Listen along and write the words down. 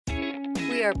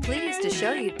We are pleased to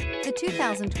show you the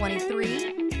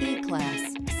 2023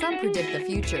 E-Class. Some predict the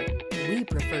future. We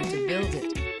prefer to build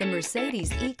it. The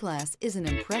Mercedes E-Class is an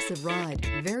impressive ride,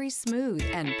 very smooth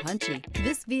and punchy.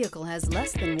 This vehicle has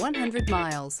less than 100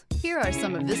 miles. Here are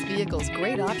some of this vehicle's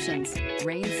great options: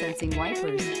 rain-sensing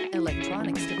wipers,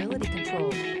 electronic stability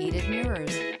control, heated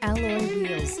mirrors, alloy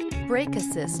wheels, brake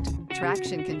assist,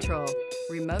 traction control,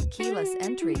 remote keyless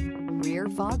entry, rear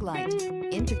fog light,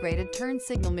 integrated turn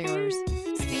signal mirrors,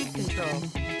 speed control.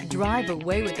 Drive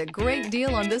away with a great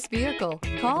deal on this vehicle.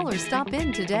 Call or stop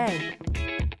in today.